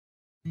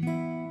We're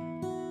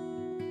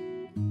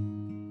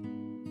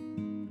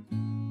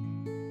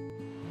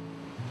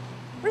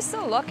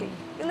so lucky.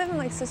 We live in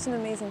like such an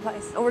amazing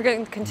place. And we're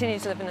going to continue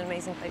to live in an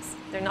amazing place.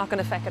 They're not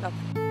going to feck it up.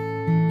 Do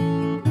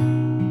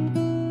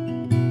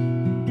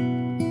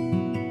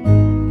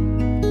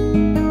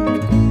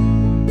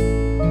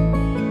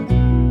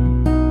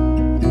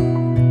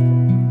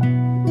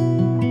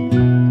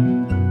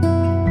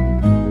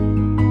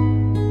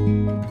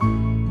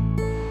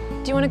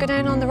you want to go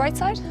down on the right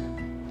side?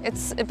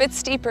 It's a bit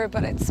steeper,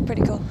 but it's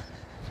pretty cool.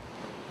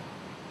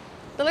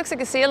 There looks like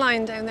a sea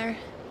lion down there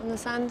on the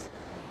sand.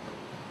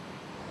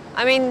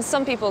 I mean,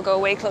 some people go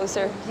way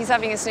closer. He's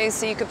having a snooze,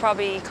 so you could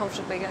probably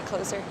comfortably get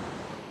closer.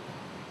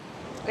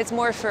 It's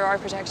more for our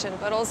protection,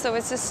 but also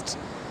it's just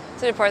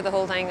sort of part of the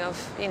whole thing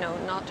of, you know,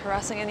 not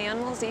harassing any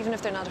animals, even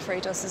if they're not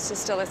afraid of us. It's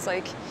just still, it's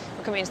like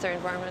we're coming into their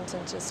environment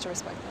and just to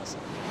respect that.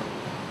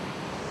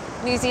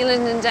 New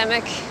Zealand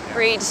endemic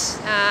breed,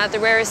 the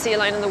rarest sea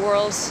lion in the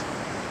world.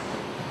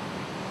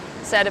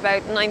 Said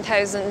about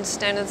 9,000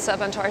 down in the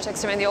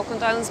sub-Antarctic, around the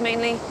Auckland Islands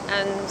mainly,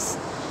 and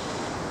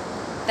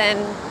then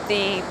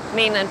the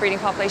mainland breeding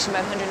population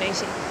about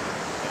 180.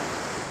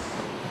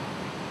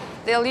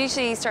 They'll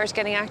usually start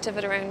getting active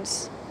at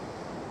around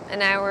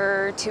an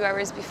hour, 2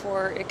 hours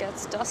before it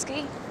gets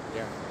dusky.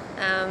 Yeah.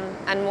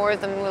 And more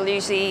of them will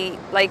usually,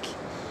 like,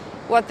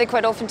 what they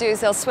quite often do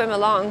is they'll swim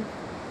along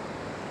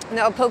and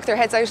they'll poke their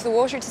heads out of the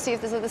water to see if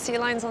there's other sea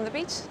lions on the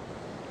beach.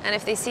 And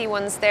if they see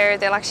ones there,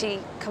 they'll actually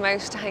come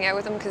out to hang out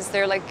with them because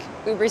they're like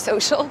uber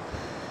social.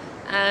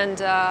 And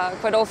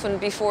quite often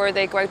before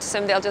they go out to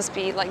swim, they'll just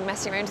be like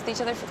messing around with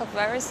each other for a couple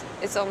of hours.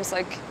 It's almost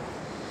like,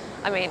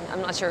 I mean, I'm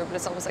not sure, but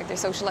it's almost like they're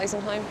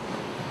socializing time.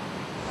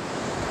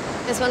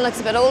 This one looks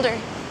a bit older.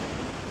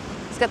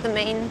 It's got the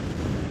mane.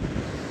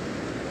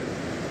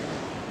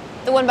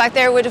 The one back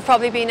there would have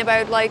probably been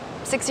about like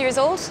 6 years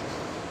old.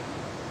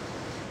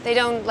 They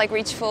don't like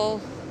reach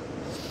full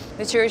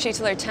maturity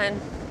till they're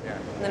 10. Yeah.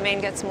 And the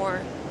mane gets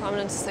more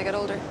prominent as they get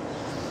older.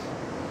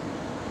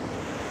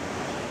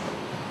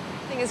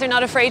 The thing is, they're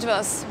not afraid of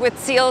us. With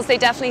seals, they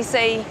definitely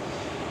say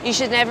you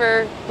should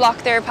never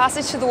block their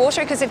passage to the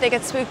water because if they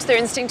get spooked, their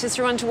instinct is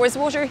to run towards the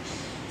water.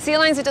 Sea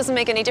lions, it doesn't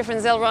make any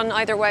difference. They'll run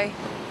either way.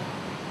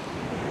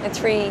 I had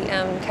 3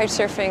 couch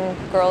surfing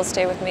girls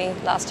stay with me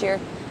last year,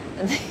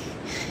 and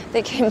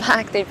they came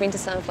back. They'd been to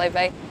Sandfly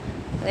Bay,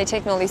 and they'd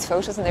taken all these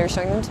photos, and they were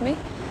showing them to me.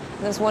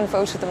 And there's one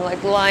photo of them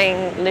like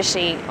lying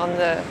literally on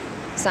the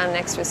sand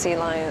next to a sea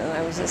lion, and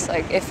I was just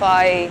like, if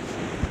I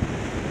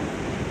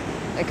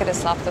could have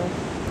slapped them.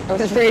 I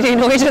was really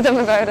annoyed with them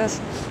about it.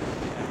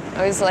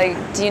 I was like,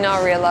 do you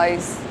not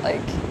realize,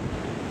 like,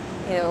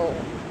 you know,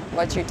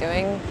 what you're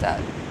doing? That,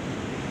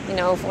 you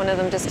know, if one of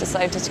them just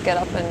decided to get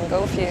up and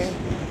go for you.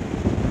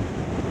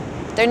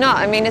 They're not,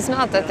 I mean, it's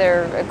not that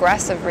they're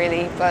aggressive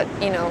really, but,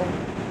 you know,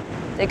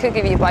 they could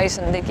give you a bite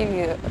and they give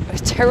you a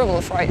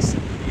terrible fright.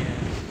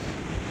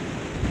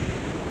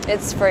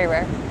 It's very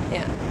rare,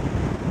 yeah.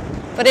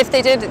 But if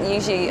they did,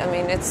 usually, I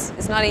mean,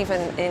 it's not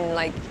even in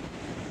like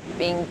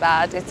being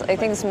bad. It's, I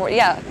think it's more,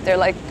 yeah, they're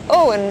like,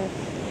 oh, and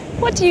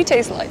what do you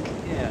taste like?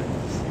 Yeah.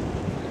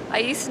 I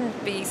used to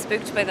be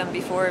spooked by them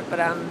before, but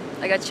I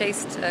got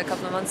chased a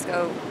couple of months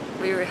ago.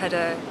 We had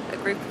a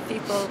group of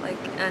people, like,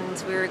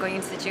 and we were going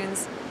into the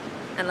dunes,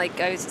 and like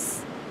I was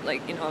just,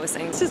 like, you know, I was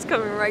saying, it's just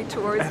coming right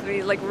towards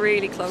me, like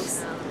really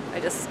close. I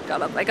just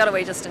got up. I got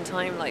away just in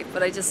time, like,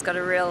 but I just got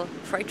a real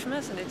fright from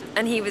it.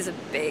 And he was a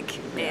big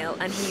male,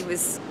 and he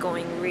was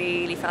going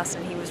really fast,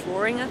 and he was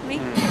roaring at me.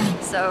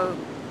 So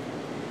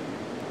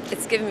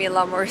it's given me a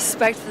lot more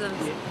respect for them.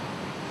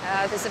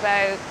 There's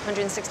about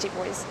 160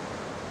 boys,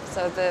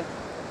 so the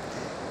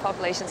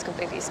population's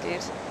completely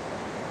skewed.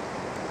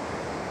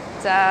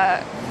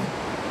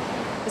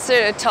 It's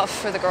sort of tough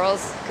for the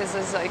girls because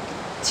there's like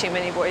too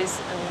many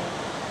boys, and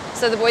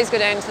so the boys go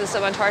down to the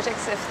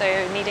sub-Antarctics if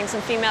they're needing some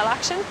female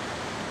action.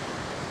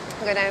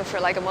 They'll go down for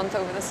like a month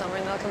over the summer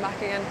and they'll come back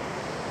again.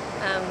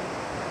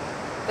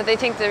 But they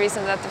think the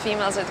reason that the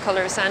females are the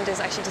colour of sand is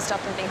actually to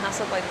stop them being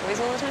hassled by the boys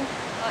all the time.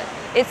 But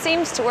it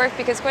seems to work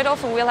because quite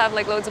often we'll have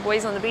like loads of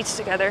boys on the beach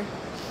together,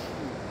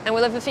 and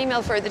we'll have a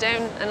female further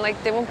down, and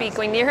like they won't be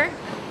going near her.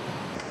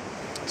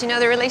 Do you know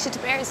they're related to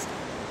bears?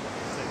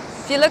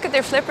 If you look at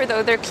their flipper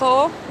though, their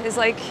claw is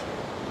like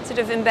sort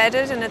of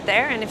embedded in it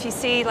there, and if you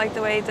see like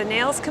the way the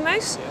nails come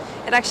out,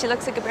 it actually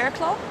looks like a bear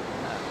claw.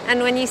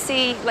 And when you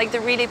see like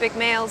the really big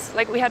males,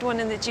 like we had one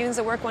in the dunes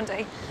at work one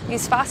day, he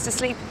was fast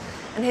asleep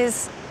and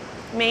his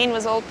mane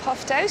was all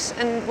puffed out,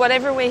 and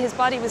whatever way his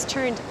body was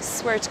turned, I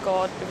swear to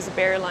God, there was a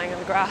bear lying on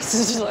the grass.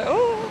 It's just like,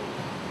 oh.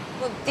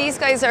 Well, these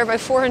guys are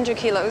about 400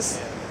 kilos.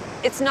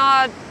 It's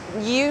not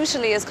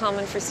usually as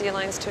common for sea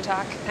lions to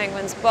attack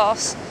penguins,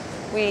 but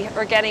we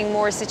are getting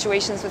more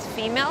situations with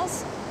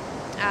females.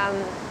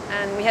 And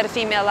we had a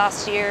female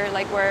last year,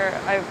 like where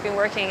I've been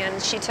working,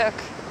 and she took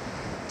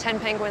 10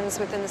 penguins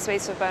within the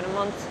space of about a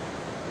month,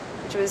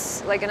 which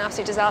was like an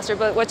absolute disaster.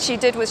 But what she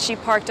did was she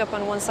parked up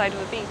on one side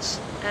of a beach,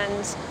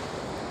 and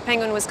the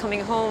penguin was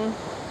coming home.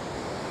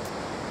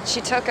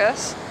 She took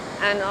it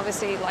and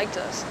obviously liked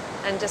it.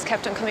 and just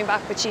kept on coming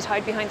back, but she'd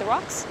hide behind the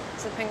rocks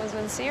so the penguins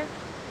wouldn't see her.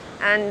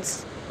 And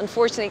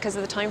unfortunately, because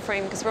of the time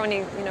frame, because we're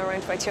only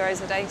around about 2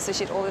 hours a day, so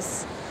she'd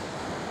always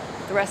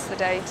the rest of the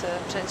day to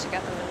potentially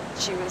get them, and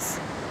she was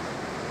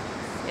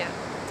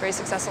very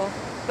successful.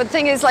 But the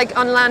thing is, like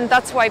on land,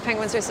 that's why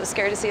penguins are so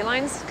scared of sea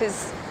lions,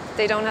 because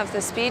they don't have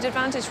the speed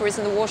advantage, whereas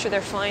in the water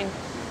they're fine.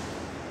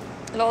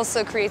 It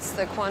also creates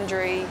the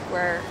quandary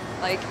where,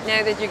 like,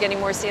 now that you're getting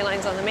more sea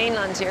lions on the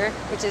mainland here,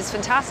 which is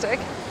fantastic,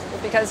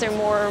 but because they're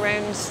more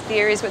around the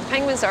areas where the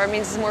penguins are, it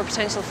means there's more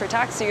potential for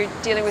attacks. So you're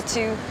dealing with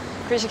two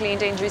critically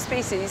endangered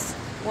species,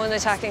 one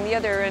attacking the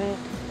other, and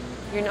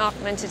you're not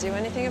meant to do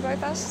anything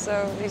about that.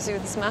 So it leaves you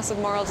with this massive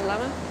moral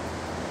dilemma.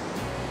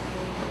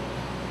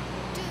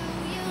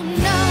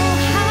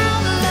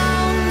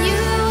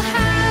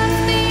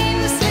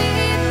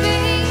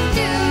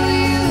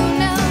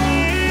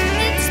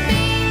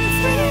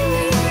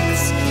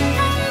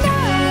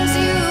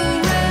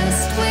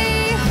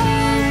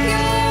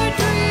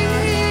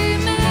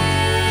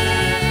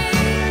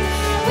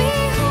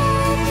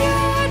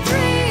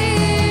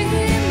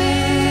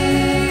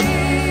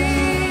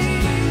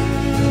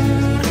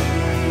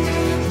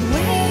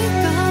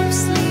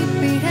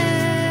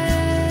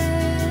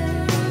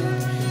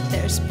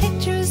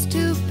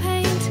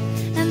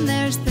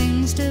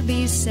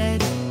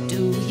 Said,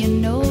 do you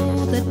know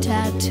the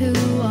tattoo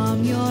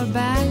on your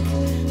back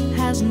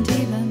hasn't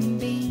even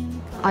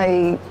been...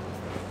 I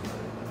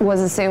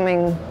was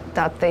assuming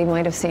that they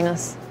might have seen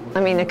us.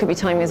 I mean, it could be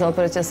timing as well,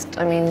 but it just,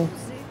 I mean,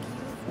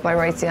 by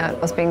rights, yeah,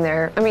 us being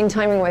there. I mean,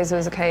 timing-wise it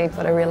was okay,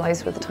 but I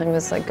realised with the time it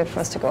was like good for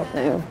us to go up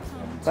now.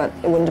 But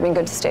it wouldn't have been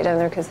good to stay down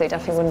there because they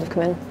definitely wouldn't have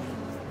come in.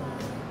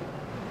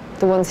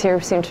 The ones here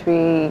seem to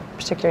be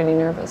particularly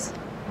nervous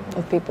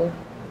of people.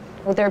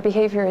 Well, their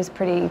behaviour is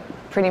pretty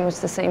much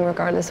the same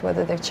regardless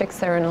whether they've chicks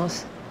there or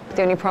not.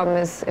 The only problem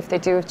is if they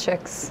do have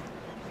chicks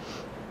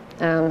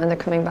and they're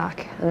coming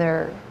back and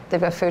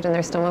they've got food in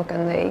their stomach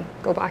and they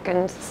go back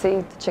and see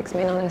the chicks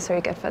may not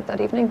necessarily get fed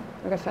that evening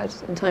or get fed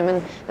in time,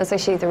 and that's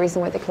actually the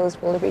reason why they closed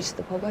Boulder Beach to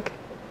the public,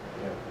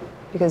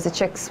 because the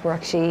chicks were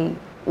actually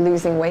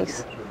losing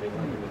weight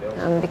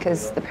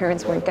because the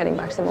parents weren't getting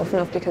back to them often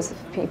enough because of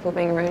people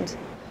being around.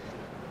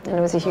 And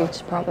it was a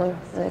huge problem,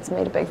 and it's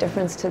made a big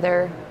difference to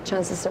their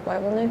chances of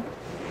survival now.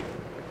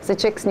 So the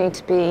chicks need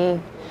to be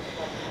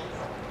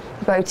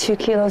about 2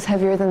 kilos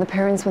heavier than the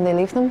parents when they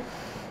leave them,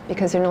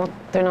 because they're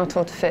not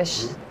taught to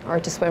fish or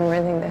to swim or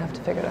anything. They have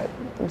to figure it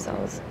out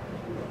themselves.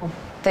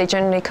 They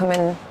generally come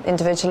in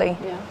individually.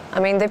 Yeah. I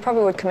mean, they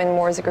probably would come in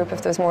more as a group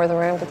if there's more of them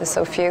around, but there's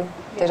so few.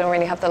 They don't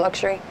really have the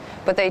luxury.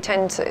 But they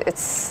tend to,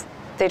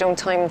 they don't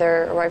time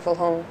their arrival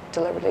home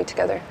deliberately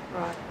together.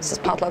 Right. It's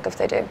just potluck if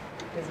they do.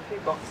 There's a few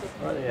boxes.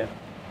 Right, yeah.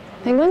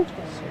 Penguin?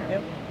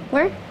 Yep.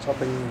 Where? It's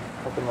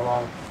hopping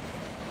along.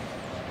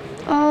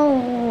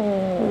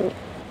 Oh.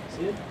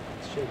 See it?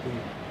 It's shaking.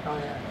 Oh,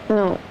 yeah.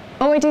 No.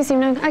 Oh, I do see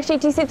him now. Actually,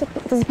 do you see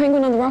there's a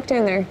penguin on the rock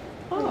down there?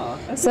 Oh,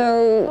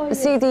 so,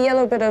 see the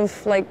yellow bit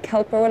of, like,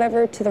 kelp or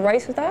whatever to the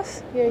right of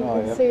that? Yeah, you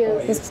can see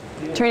his...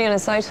 He's turning on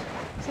his side.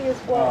 See his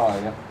what? Oh,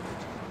 yeah.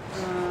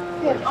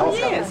 Oh,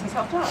 yes, he's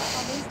hopped up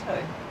on these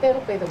two.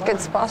 That'll be the one.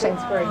 Good spotting.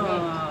 That's where he went.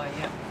 Oh,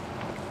 yeah.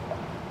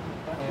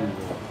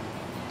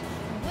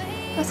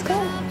 Let's go.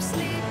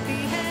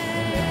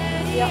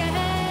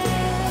 Yeah.